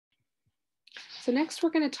So next we're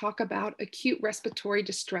going to talk about acute respiratory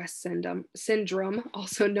distress syndrome,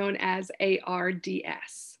 also known as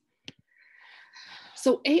ARDS.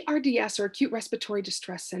 So ARDS, or acute respiratory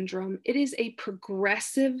distress syndrome, it is a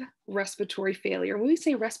progressive respiratory failure. When we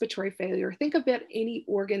say respiratory failure, think about any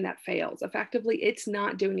organ that fails. Effectively, it's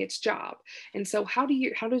not doing its job. And so how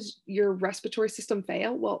does your respiratory system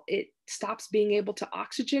fail? Well, it stops being able to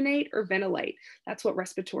oxygenate or ventilate. That's what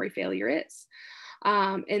respiratory failure is.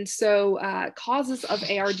 Causes of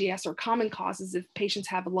ARDS, or common causes, if patients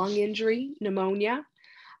have lung injury, pneumonia,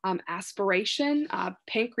 aspiration,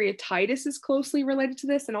 pancreatitis is closely related to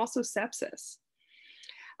this, and also sepsis.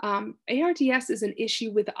 ARDS is an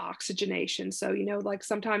issue with oxygenation. So, like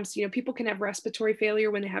sometimes, people can have respiratory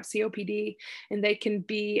failure when they have COPD, and they can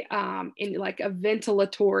be in like a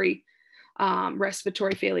ventilatory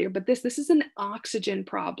respiratory failure, but this is an oxygen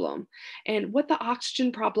problem. And what the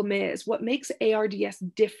oxygen problem is, what makes ARDS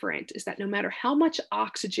different, is that no matter how much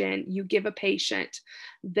oxygen you give a patient,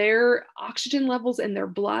 their oxygen levels in their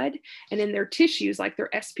blood and in their tissues, like their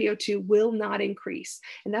SpO2, will not increase.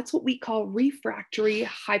 And that's what we call refractory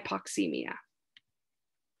hypoxemia.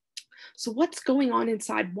 So what's going on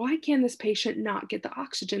inside? Why can this patient not get the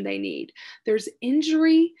oxygen they need? There's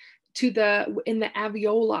injury in the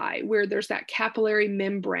alveoli, where there's that capillary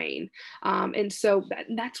membrane. And so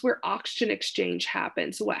that's where oxygen exchange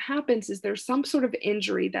happens. So what happens is there's some sort of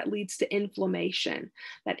injury that leads to inflammation.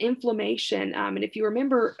 That inflammation, and if you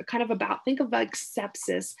remember think of like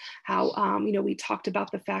sepsis, how, we talked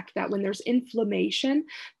about the fact that when there's inflammation,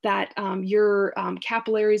 that your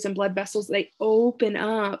capillaries and blood vessels, they open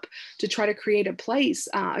up to try to create a place,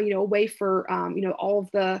 a way for, all of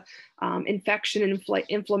the infection and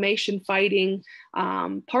inflammation fighting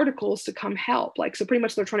particles to come help. So pretty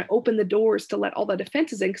much they're trying to open the doors to let all the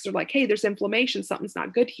defenses in, because they're like, hey, there's inflammation, something's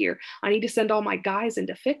not good here. I need to send all my guys in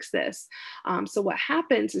to fix this. So what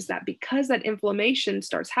happens is that because that inflammation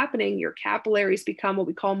starts happening, your capillaries become what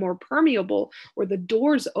we call more permeable, or the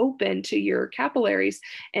doors open to your capillaries.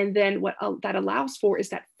 And then what that allows for is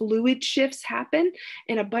that fluid shifts happen,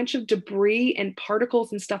 and a bunch of debris and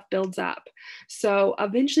particles and stuff builds up. So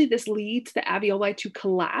eventually this leads the alveoli to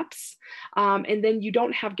collapse, and then you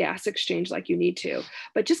don't have gas exchange like you need to.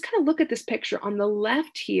 But just kind of look at this picture. On the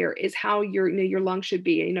left here is how your lung should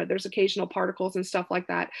be. There's occasional particles and stuff like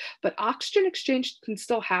that, but oxygen exchange can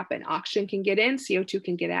still happen. Oxygen can get in, CO2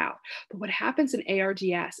 can get out. But what happens in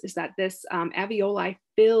ARDS is that this alveoli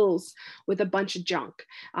fills with a bunch of junk.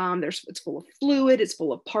 It's full of fluid, it's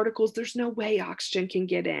full of particles. There's no way oxygen can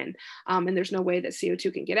get in, and there's no way that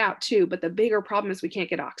CO2 can get out too. But the bigger problem is we can't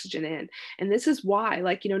get oxygen in. And this is why,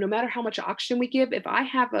 no matter how much oxygen we give, if I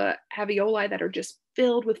have a alveoli that are just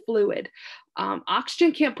filled with fluid,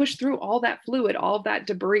 oxygen can't push through all that fluid, all of that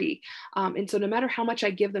debris. And so no matter how much I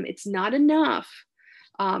give them, it's not enough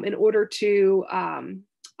in order to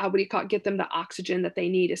get them the oxygen that they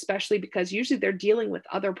need, especially because usually they're dealing with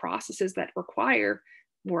other processes that require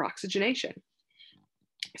more oxygenation.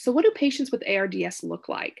 So what do patients with ARDS look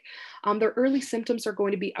like? Their early symptoms are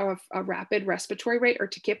going to be a rapid respiratory rate, or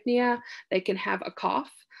tachypnea. They can have a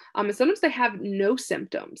cough. And sometimes they have no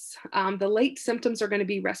symptoms. The late symptoms are going to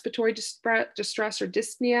be respiratory distress or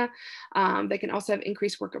dyspnea. They can also have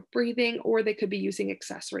increased work of breathing, or they could be using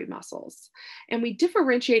accessory muscles. And we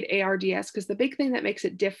differentiate ARDS because the big thing that makes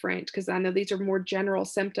it different, because I know these are more general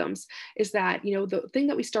symptoms, is that, the thing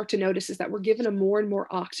that we start to notice is that we're giving them more and more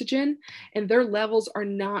oxygen, and their levels are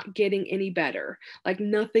not getting any better. Like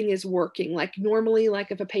nothing is working. Like normally,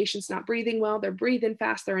 like if a patient's not breathing well, they're breathing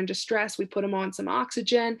fast, they're in distress, we put them on some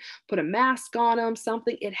oxygen, put a mask on them,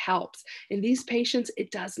 something, it helps. In these patients, it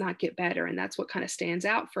does not get better. And that's what kind of stands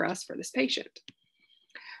out for us for this patient.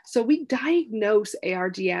 So we diagnose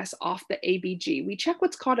ARDS off the ABG. We check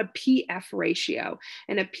what's called a PF ratio.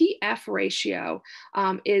 And a PF ratio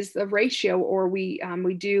is the ratio, or we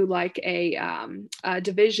do like a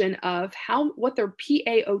division of what their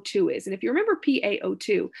PaO2 is. And if you remember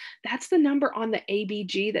PaO2, that's the number on the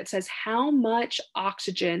ABG that says how much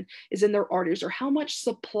oxygen is in their arteries, or how much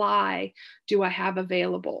supply do I have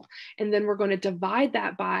available. And then we're going to divide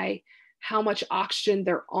that by how much oxygen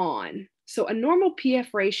they're on. So a normal PF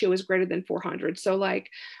ratio is greater than 400. So like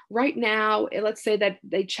right now, let's say that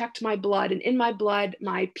they checked my blood, and in my blood,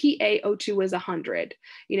 my PaO2 is 100.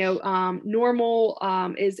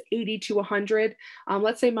 Normal is 80 to 100.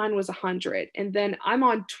 Let's say mine was 100. And then I'm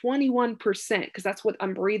on 21%, because that's what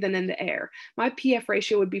I'm breathing in the air. My PF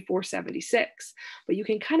ratio would be 476. But you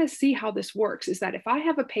can kind of see how this works, is that if I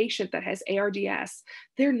have a patient that has ARDS,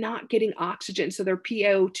 they're not getting oxygen. So their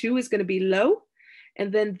PaO2 is going to be low,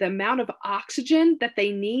 And then the amount of oxygen that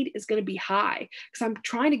they need is going to be high because I'm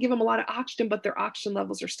trying to give them a lot of oxygen, but their oxygen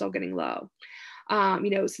levels are still getting low.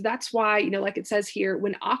 So that's why, like it says here,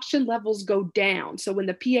 when oxygen levels go down, so when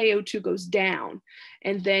the PaO2 goes down,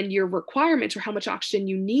 and then your requirements or how much oxygen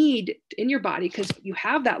you need in your body, because you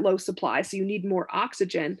have that low supply, so you need more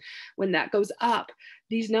oxygen, when that goes up,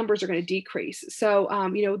 these numbers are going to decrease. So,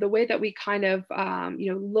 the way that we kind of,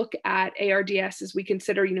 look at ARDS is we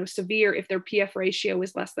consider, severe if their PF ratio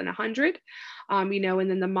is less than 100, and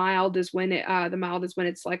then the mild is when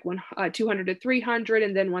it's like 200 to 300.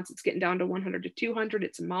 And then once it's getting down to 100 to 200,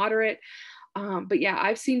 it's moderate. But yeah,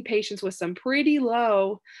 I've seen patients with some pretty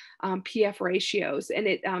low PF ratios, and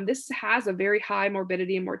this has a very high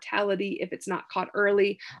morbidity and mortality if it's not caught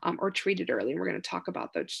early or treated early. And we're going to talk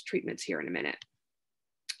about those treatments here in a minute.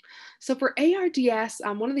 So for ARDS,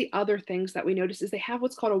 one of the other things that we notice is they have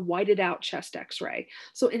what's called a whited out chest x-ray.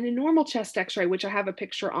 So in a normal chest x-ray, which I have a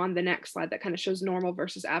picture on the next slide that kind of shows normal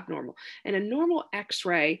versus abnormal. In a normal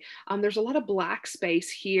x-ray, there's a lot of black space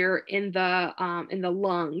here in the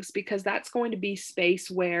lungs, because that's going to be space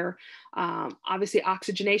where obviously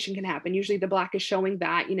oxygenation can happen. Usually the black is showing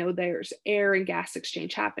that, there's air and gas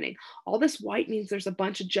exchange happening. All this white means there's a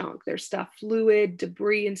bunch of junk. There's stuff, fluid,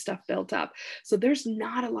 debris, and stuff built up. So there's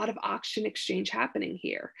not a lot of oxygen exchange happening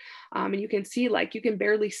here. And you can see, you can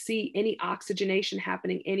barely see any oxygenation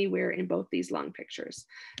happening anywhere in both these lung pictures.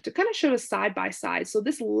 To kind of show us side by side. So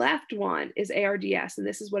this left one is ARDS, and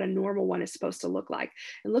this is what a normal one is supposed to look like.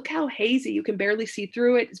 And look how hazy, you can barely see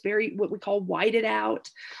through it. It's very, what we call whited out.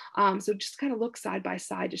 So just kind of look side by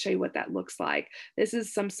side to show you what that looks like. This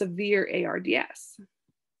is some severe ARDS.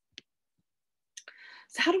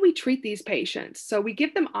 So how do we treat these patients? So we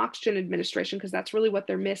give them oxygen administration because that's really what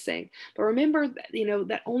they're missing. But remember,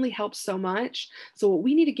 that only helps so much. So what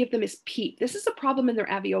we need to give them is PEEP. This is a problem in their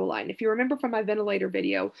alveoli. And if you remember from my ventilator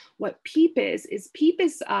video, what PEEP is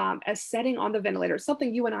a setting on the ventilator. It's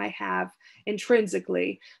something you and I have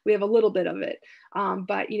intrinsically. We have a little bit of it.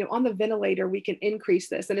 But on the ventilator, we can increase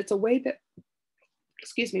this. And it's a way that,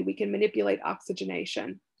 we can manipulate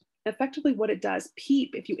oxygenation. Effectively what it does,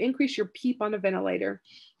 PEEP, if you increase your PEEP on a ventilator,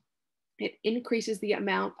 it increases the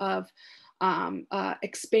amount of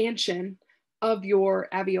expansion of your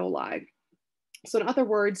alveoli. So in other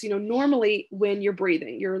words, normally when you're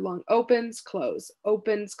breathing, your lung opens, close,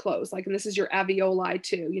 like, and this is your alveoli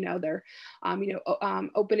too, they're,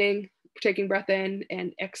 opening, taking breath in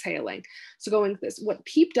and exhaling. So going this, what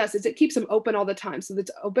PEEP does is it keeps them open all the time. So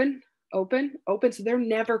that's open, open, open. So they're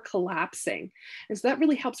never collapsing. And so that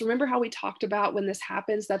really helps. Remember how we talked about when this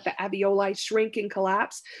happens, that the alveoli shrink and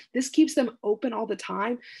collapse? This keeps them open all the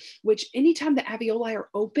time, which anytime the alveoli are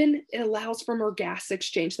open, it allows for more gas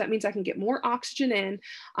exchange. So that means I can get more oxygen in,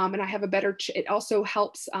 and I have a better, it also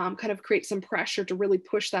helps kind of create some pressure to really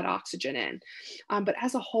push that oxygen in. But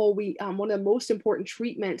as a whole, one of the most important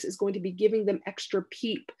treatments is going to be giving them extra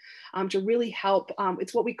PEEP to really help.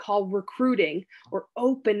 It's what we call recruiting or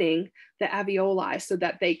opening the alveoli so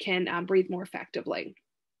that they can breathe more effectively.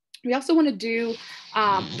 We also want to do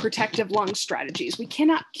protective lung strategies. We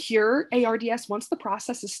cannot cure ARDS. Once the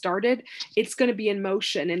process is started, it's going to be in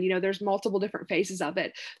motion, and there's multiple different phases of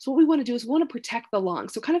it. So what we want to do is we want to protect the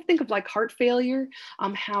lungs. So kind of think of like heart failure,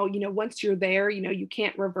 how once you're there, you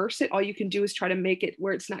can't reverse it. All you can do is try to make it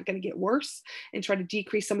where it's not going to get worse and try to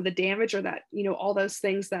decrease some of the damage, or that all those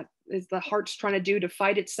things that is the heart's trying to do to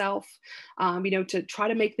fight itself, to try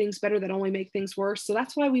to make things better that only make things worse. So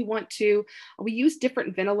that's why we use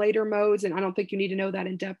different ventilators modes, and I don't think you need to know that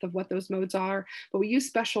in depth of what those modes are, but we use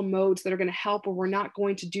special modes that are going to help where we're not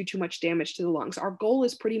going to do too much damage to the lungs. Our goal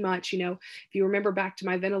is pretty much, if you remember back to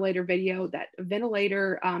my ventilator video, that being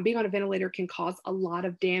on a ventilator can cause a lot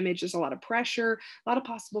of damage. There's a lot of pressure, a lot of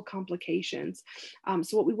possible complications.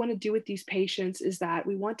 So what we want to do with these patients is that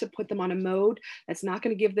we want to put them on a mode that's not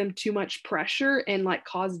going to give them too much pressure and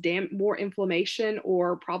cause more inflammation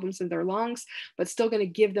or problems in their lungs, but still going to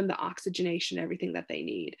give them the oxygenation, everything that they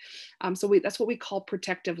need. That's what we call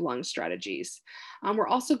protective lung strategies. We're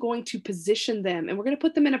also going to position them, and we're going to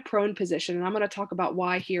put them in a prone position. And I'm going to talk about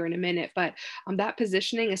why here in a minute, but that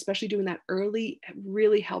positioning, especially doing that early,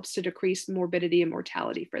 really helps to decrease morbidity and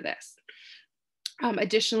mortality for this.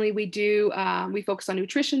 Additionally, we focus on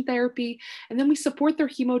nutrition therapy, and then we support their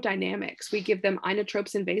hemodynamics. We give them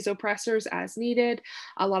inotropes and vasopressors as needed.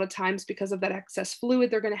 A lot of times, because of that excess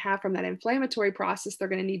fluid they're going to have from that inflammatory process, they're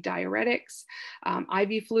going to need diuretics,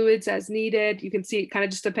 IV fluids as needed. You can see it kind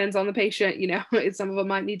of just depends on the patient. Some of them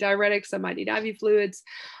might need diuretics, some might need IV fluids.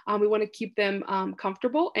 We want to keep them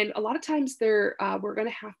comfortable, and a lot of times we're going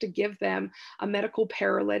to have to give them a medical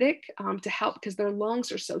paralytic to help, because their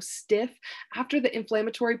lungs are so stiff after the the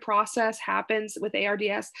inflammatory process happens with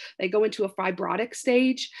ARDS, they go into a fibrotic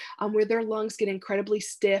stage where their lungs get incredibly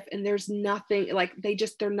stiff and there's nothing, like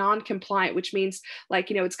they're non-compliant, which means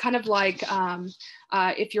like, it's kind of like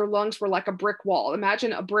if your lungs were like a brick wall.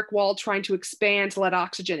 Imagine a brick wall trying to expand to let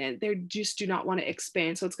oxygen in. They just do not want to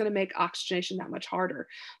expand. So it's going to make oxygenation that much harder.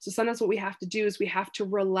 So sometimes what we have to do is we have to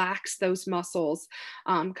relax those muscles,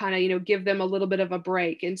 kind of, give them a little bit of a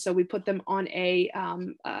break. And so we put them on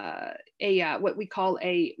what we call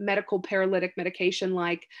a medical paralytic medication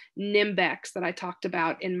like Nimbex that I talked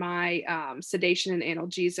about in my sedation and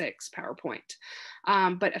analgesics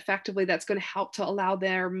PowerPoint. But effectively, that's going to help to allow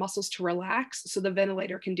their muscles to relax so the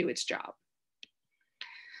ventilator can do its job.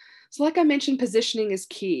 So like I mentioned, positioning is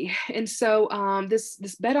key. And so this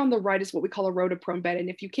bed on the right is what we call a rotaprone bed. And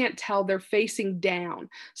if you can't tell, they're facing down.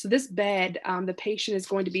 So this bed, the patient is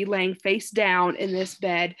going to be laying face down in this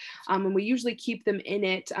bed. And we usually keep them in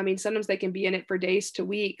it. I mean, sometimes they can be in it for days to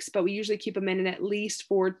weeks, but we usually keep them in it at least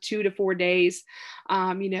for 2 to 4 days,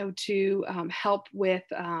 to help with,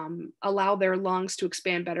 allow their lungs to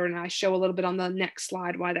expand better. And I show a little bit on the next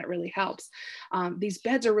slide why that really helps. These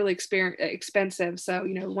beds are really expensive. So,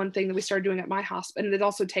 one thing that we started doing at my hospital, and it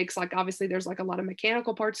also takes obviously there's a lot of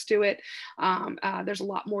mechanical parts to it. There's a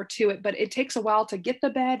lot more to it, but it takes a while to get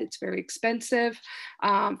the bed. It's very expensive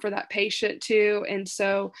for that patient too. And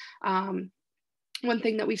so one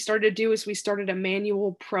thing that we started to do is we started a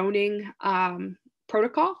manual proning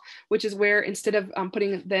protocol, which is where instead of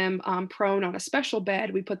putting them prone on a special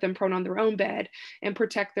bed, we put them prone on their own bed and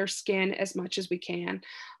protect their skin as much as we can.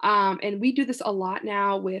 And we do this a lot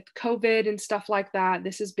now with COVID and stuff like that.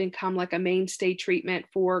 This has become like a mainstay treatment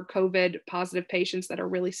for COVID positive patients that are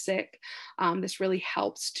really sick. This really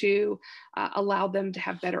helps to allow them to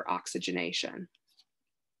have better oxygenation.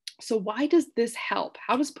 So why does this help?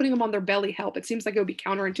 How does putting them on their belly help? It seems like it would be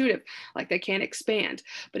counterintuitive, like they can't expand.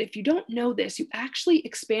 But if you don't know this, you actually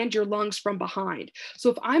expand your lungs from behind.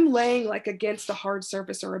 So if I'm laying against a hard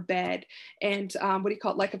surface or a bed, and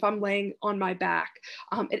like if I'm laying on my back,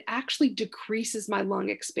 it actually decreases my lung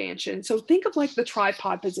expansion. So think of the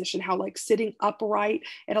tripod position, how sitting upright,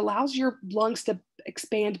 it allows your lungs to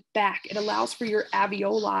expand back. It allows for your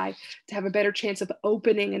alveoli to have a better chance of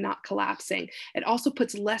opening and not collapsing. It also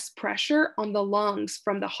puts less pressure on the lungs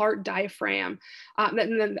from the heart diaphragm, from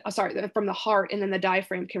the heart, and then the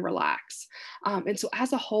diaphragm can relax. And so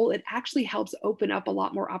as a whole, it actually helps open up a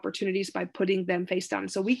lot more opportunities by putting them face down.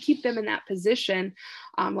 So we keep them in that position,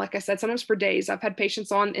 like I said, sometimes for days. I've had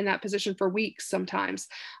patients in that position for weeks sometimes.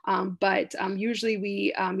 But usually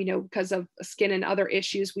we, because of skin and other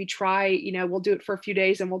issues, we try, we'll do it for a few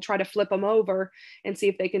days and we'll try to flip them over and see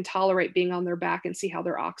if they can tolerate being on their back and see how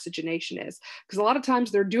their oxygenation is. Because a lot of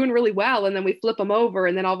times they're doing really well and then we flip them over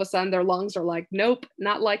and then all of a sudden their lungs are like, nope,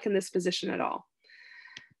 not liking this position at all.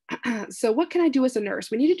 So what can I do as a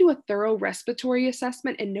nurse? We need to do a thorough respiratory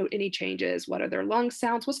assessment and note any changes. What are their lung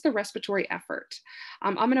sounds? What's the respiratory effort?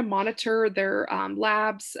 I'm going to monitor their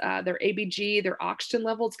labs, their ABG, their oxygen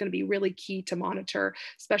level. It's going to be really key to monitor,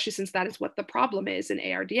 especially since that is what the problem is in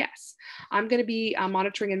ARDS. I'm going to be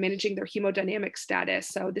monitoring and managing their hemodynamic status.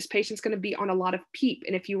 So this patient's going to be on a lot of PEEP.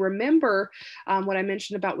 And if you remember what I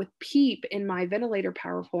mentioned about with PEEP in my ventilator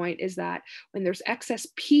PowerPoint is that when there's excess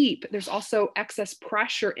PEEP, there's also excess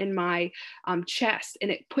pressure in my chest, and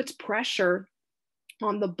it puts pressure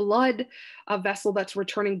on the blood vessel that's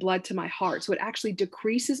returning blood to my heart. So it actually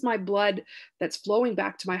decreases my blood that's flowing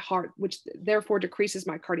back to my heart, which therefore decreases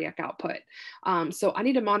my cardiac output. So I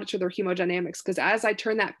need to monitor their hemodynamics because as I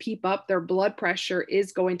turn that PEEP up, their blood pressure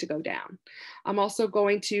is going to go down. I'm also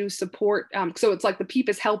going to support, so it's like the PEEP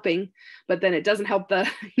is helping, but then it doesn't help the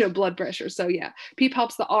blood pressure. So yeah, PEEP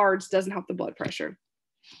helps the ARDS, doesn't help the blood pressure.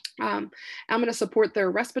 I'm going to support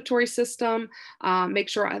their respiratory system, make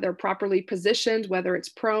sure they're properly positioned, whether it's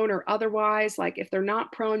prone or otherwise. Like if they're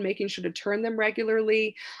not prone, making sure to turn them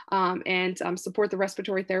regularly and support the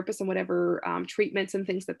respiratory therapist in whatever treatments and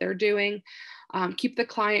things that they're doing. Keep the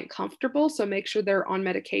client comfortable. So make sure they're on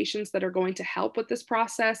medications that are going to help with this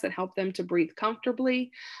process and help them to breathe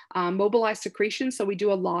comfortably. Mobilize secretion. So we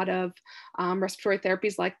do a lot of respiratory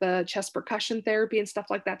therapies like the chest percussion therapy and stuff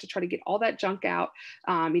like that to try to get all that junk out.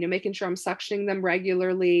 Making sure I'm suctioning them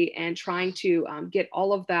regularly and trying to get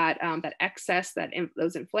all of that, that excess,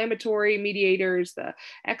 those inflammatory mediators, the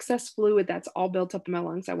excess fluid that's all built up in my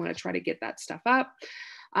lungs. I want to try to get that stuff up.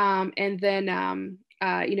 And then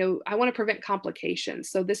I want to prevent complications.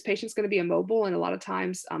 So this patient's going to be immobile, and a lot of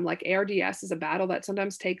times, like ARDS is a battle that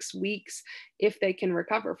sometimes takes weeks if they can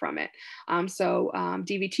recover from it.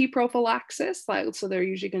 DVT prophylaxis, so they're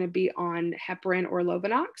usually going to be on heparin or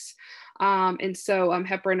Lovenox.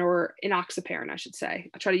 Heparin or enoxaparin, I should say.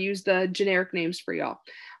 I try to use the generic names for y'all.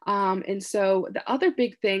 And so the other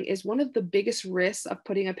big thing is one of the biggest risks of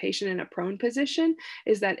putting a patient in a prone position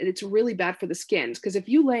is that it's really bad for the skins. Because if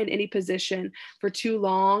you lay in any position for too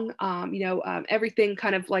long, everything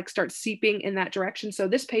kind of like starts seeping in that direction. So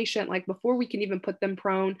this patient, like before we can even put them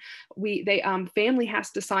prone, family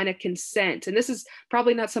has to sign a consent. And this is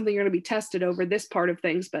probably not something you're going to be tested over this part of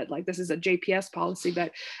things, but like this is a JPS policy,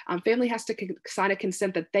 but family has to sign a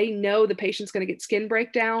consent that they know the patient's going to get skin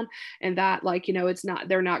breakdown, and that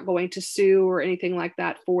they're not going to sue or anything like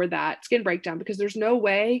that for that skin breakdown, because there's no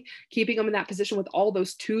way keeping them in that position with all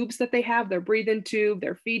those tubes that they have, their breathing tube,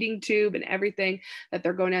 their feeding tube, and everything, that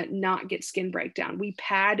they're going to not get skin breakdown. We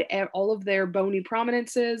pad all of their bony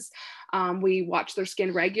prominences. We watch their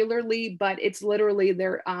skin regularly, but it's literally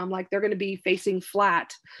they're going to be facing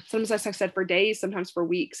flat. Sometimes, as I said, for days, sometimes for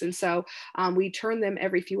weeks. And so we turn them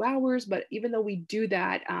every few hours, but even though we do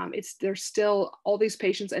that, there's still, all these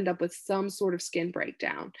patients end up with some sort of skin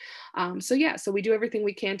breakdown. So we do everything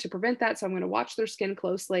we can to prevent that. So I'm going to watch their skin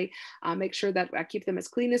closely, make sure that I keep them as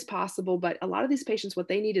clean as possible. But a lot of these patients, what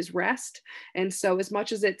they need is rest. And so as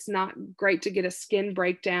much as it's not great to get a skin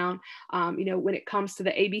breakdown, when it comes to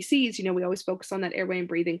the ABCs, we always focus on that airway and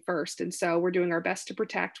breathing first. And so we're doing our best to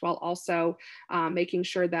protect while also making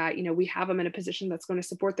sure that, we have them in a position that's going to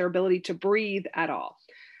support their ability to breathe at all.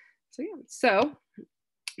 So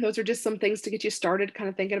those are just some things to get you started kind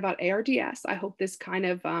of thinking about ARDS. I hope this kind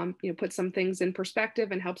of, puts some things in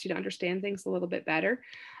perspective and helps you to understand things a little bit better,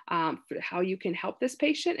 for how you can help this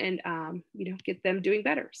patient and, get them doing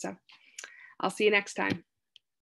better. So I'll see you next time.